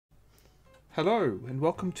Hello, and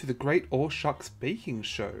welcome to the Great awSHUX Baking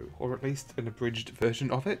Show, or at least an abridged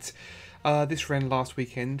version of it. This ran last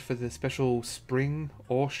weekend for the special Spring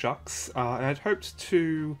awSHUX, and I'd hoped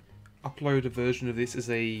to upload a version of this as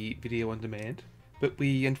a video on demand, but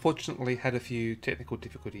we unfortunately had a few technical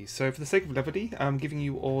difficulties. So for the sake of levity, I'm giving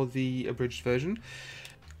you all the abridged version.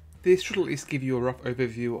 This should at least give you a rough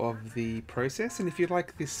overview of the process, and if you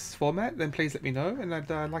like this format, then please let me know, and I'd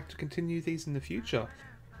like to continue these in the future.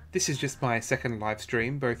 This is just my second live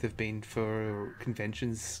stream. Both have been for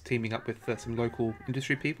conventions, teaming up with some local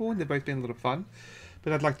industry people, and they've both been a lot of fun.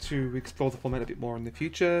 But I'd like to explore the format a bit more in the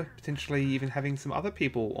future, potentially even having some other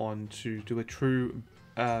people on to do a true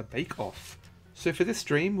bake-off. So for this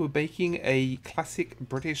stream, we're baking a classic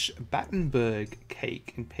British Battenberg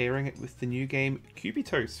cake and pairing it with the new game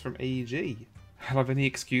Cubitos from AEG. I love any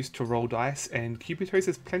excuse to roll dice, and Cubitos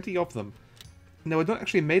has plenty of them. Now, I'd not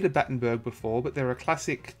actually made a Battenberg before, but they're a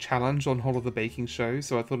classic challenge on Hall of the Baking show,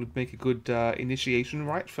 so I thought it'd make a good initiation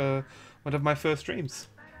rite for one of my first streams.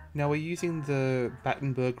 Now, we're using the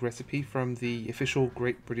Battenberg recipe from the official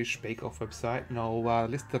Great British Bake Off website, and I'll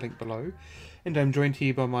list the link below. And I'm joined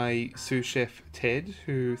here by my sous chef, Ted,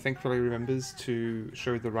 who thankfully remembers to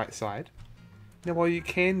show the right side. Now, while you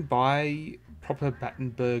can buy proper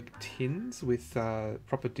Battenberg tins with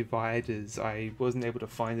proper dividers, I wasn't able to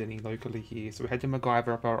find any locally here, so we had to MacGyver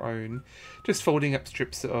up our own, just folding up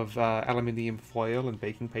strips of aluminium foil and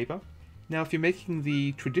baking paper. Now, if you're making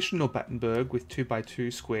the traditional Battenberg with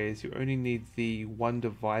 2x2 squares, you only need the one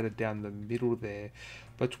divider down the middle there,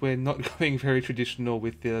 but we're not going very traditional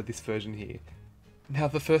with this version here. Now,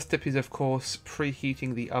 the first step is, of course,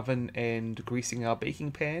 preheating the oven and greasing our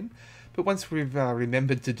baking pan. But once we've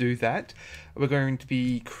remembered to do that, we're going to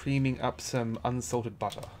be creaming up some unsalted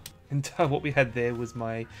butter. And what we had there was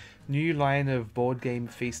my new line of Board Game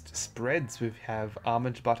Feast spreads. We have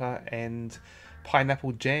almond butter and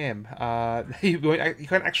pineapple jam. You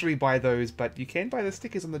can't actually buy those, but you can buy the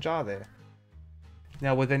stickers on the jar there.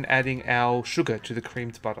 Now we're then adding our sugar to the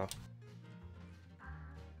creamed butter.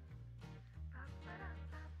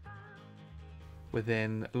 We're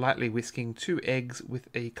then lightly whisking 2 eggs with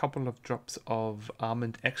a couple of drops of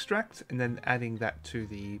almond extract and then adding that to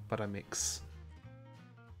the butter mix.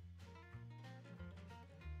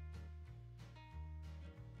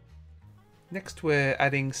 Next we're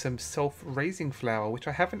adding some self-raising flour, which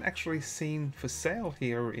I haven't actually seen for sale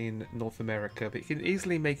here in North America, but you can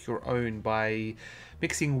easily make your own by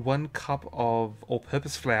mixing 1 cup of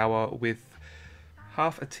all-purpose flour with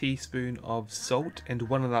half a teaspoon of salt and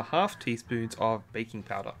 1.5 teaspoons of baking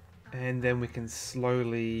powder. And then we can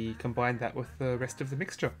slowly combine that with the rest of the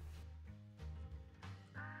mixture.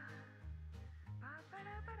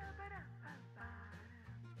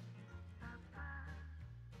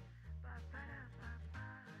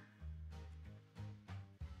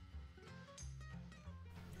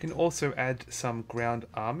 You can also add some ground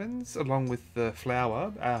almonds along with the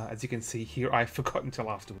flour. As you can see here, I forgot until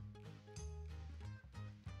afterwards.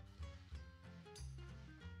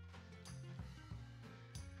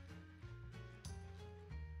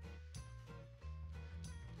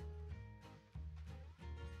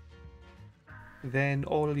 Then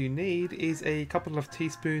all you need is a couple of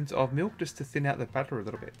teaspoons of milk just to thin out the batter a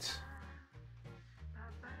little bit.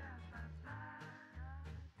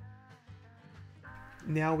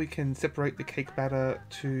 Now we can separate the cake batter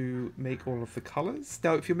to make all of the colours.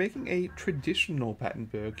 Now if you're making a traditional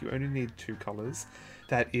Battenberg, you only need 2 colours.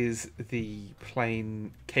 That is the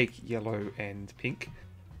plain cake yellow and pink.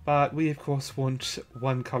 But we of course want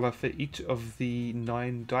 1 colour for each of the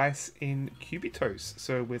 9 dice in Cubitos,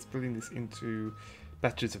 so we're splitting this into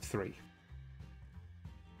batches of 3.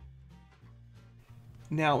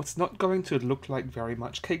 Now it's not going to look like very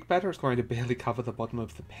much cake batter, it's going to barely cover the bottom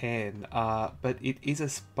of the pan, but it is a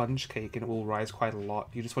sponge cake and it will rise quite a lot.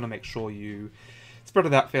 You just want to make sure you spread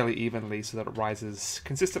it out fairly evenly so that it rises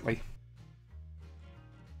consistently.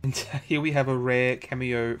 And here we have a rare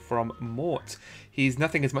cameo from Mort. He's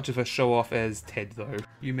nothing as much of a show-off as Ted, though.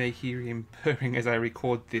 You may hear him purring as I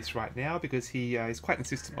record this right now, because he is quite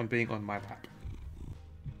insistent on being on my lap.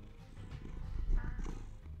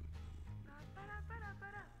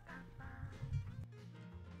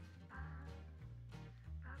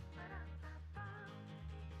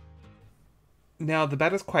 Now, the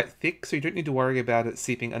batter's quite thick, so you don't need to worry about it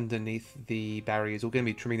seeping underneath the barriers. We're going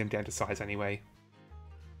to be trimming them down to size anyway.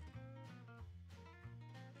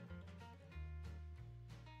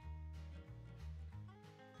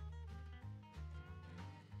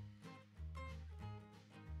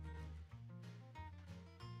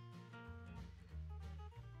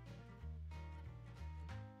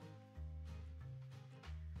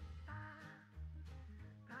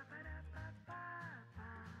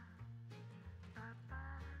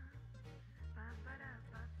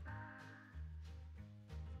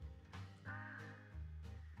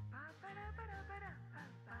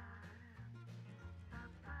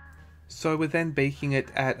 So we're then baking it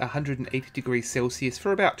at 180 degrees Celsius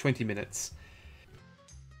for about 20 minutes.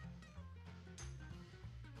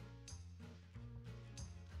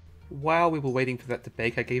 While we were waiting for that to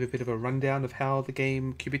bake, I gave a bit of a rundown of how the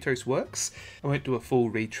game Cubitos works. I won't do a full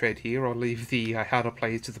retread here, I'll leave the how to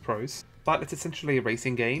play to the pros. But it's essentially a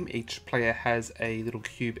racing game. Each player has a little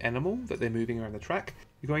cube animal that they're moving around the track.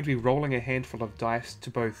 You're going to be rolling a handful of dice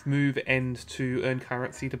to both move and to earn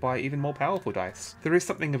currency to buy even more powerful dice. There is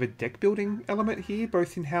something of a deck building element here,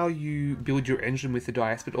 both in how you build your engine with the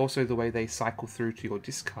dice, but also the way they cycle through to your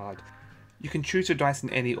discard. You can choose your dice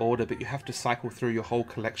in any order, but you have to cycle through your whole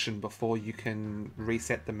collection before you can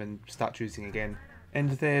reset them and start choosing again.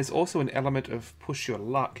 And there's also an element of push your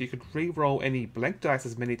luck. You could re-roll any blank dice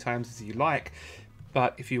as many times as you like,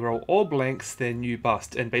 but if you roll all blanks, then you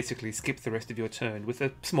bust and basically skip the rest of your turn with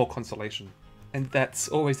a small consolation. And that's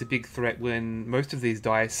always a big threat when most of these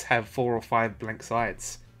dice have 4 or 5 blank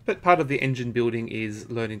sides. But part of the engine building is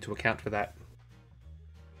learning to account for that.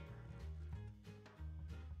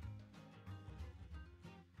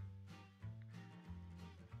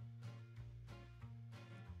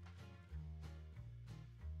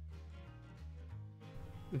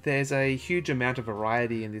 There's a huge amount of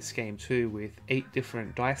variety in this game too, with 8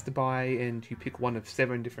 different dice to buy, and you pick one of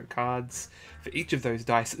 7 different cards for each of those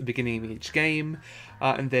dice at the beginning of each game,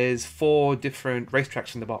 and there's 4 different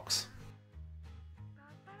racetracks in the box.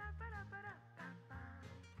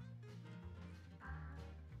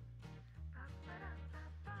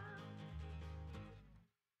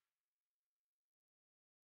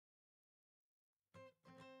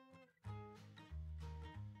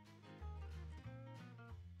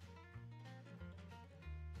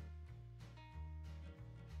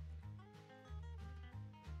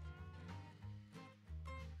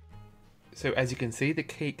 So as you can see, the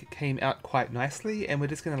cake came out quite nicely, and we're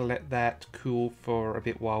just going to let that cool for a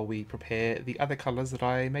bit while we prepare the other colours that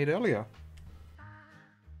I made earlier.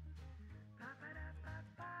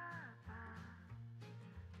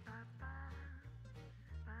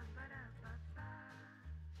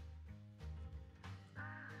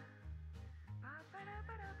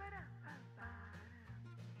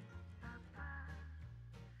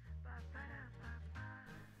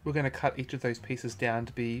 We're going to cut each of those pieces down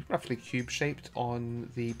to be roughly cube-shaped on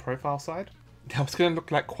the profile side. Now it's going to look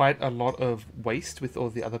like quite a lot of waste with all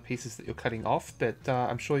the other pieces that you're cutting off, but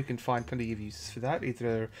I'm sure you can find plenty of uses for that.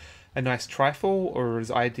 Either a nice trifle, or as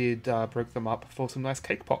I did, broke them up for some nice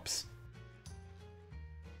cake pops.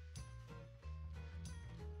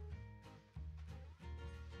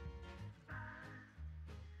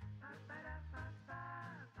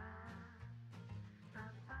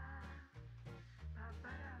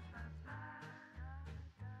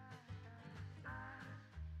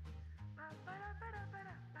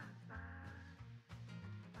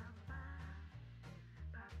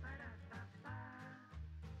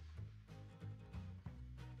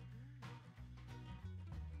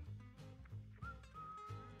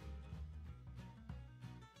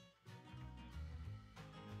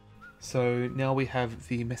 So now we have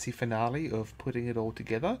the messy finale of putting it all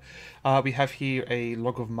together. We have here a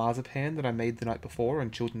log of marzipan that I made the night before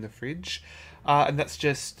and chilled in the fridge. And that's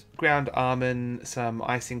just ground almond, some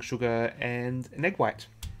icing sugar, and an egg white.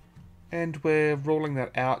 And we're rolling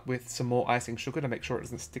that out with some more icing sugar to make sure it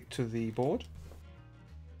doesn't stick to the board.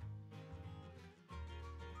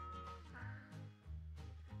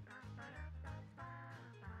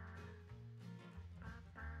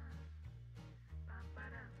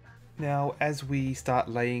 Now, as we start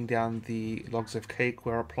laying down the logs of cake,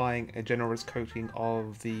 we're applying a generous coating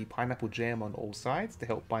of the pineapple jam on all sides to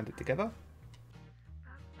help bind it together.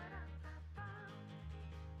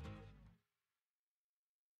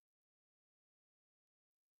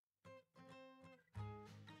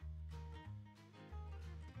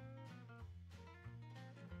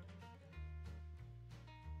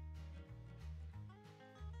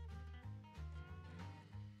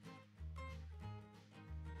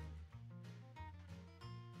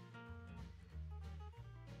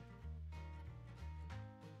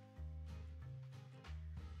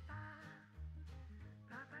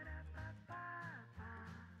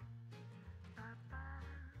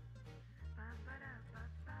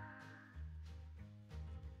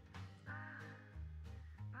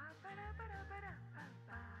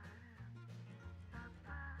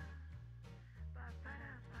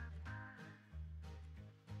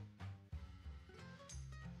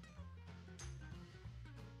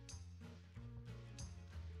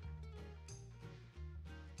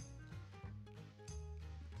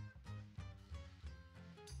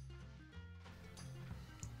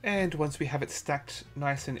 And once we have it stacked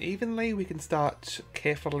nice and evenly, we can start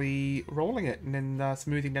carefully rolling it and then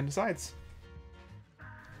smoothing down the sides.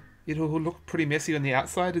 It'll look pretty messy on the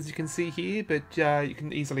outside, as you can see here, but you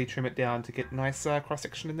can easily trim it down to get nice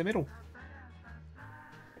cross-section in the middle.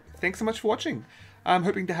 Thanks so much for watching. I'm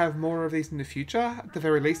hoping to have more of these in the future. At the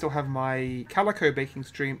very least, I'll have my Calico baking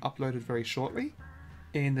stream uploaded very shortly.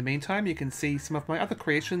 In the meantime, you can see some of my other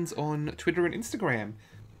creations on Twitter and Instagram.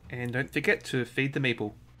 And don't forget to feed the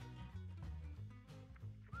meeple.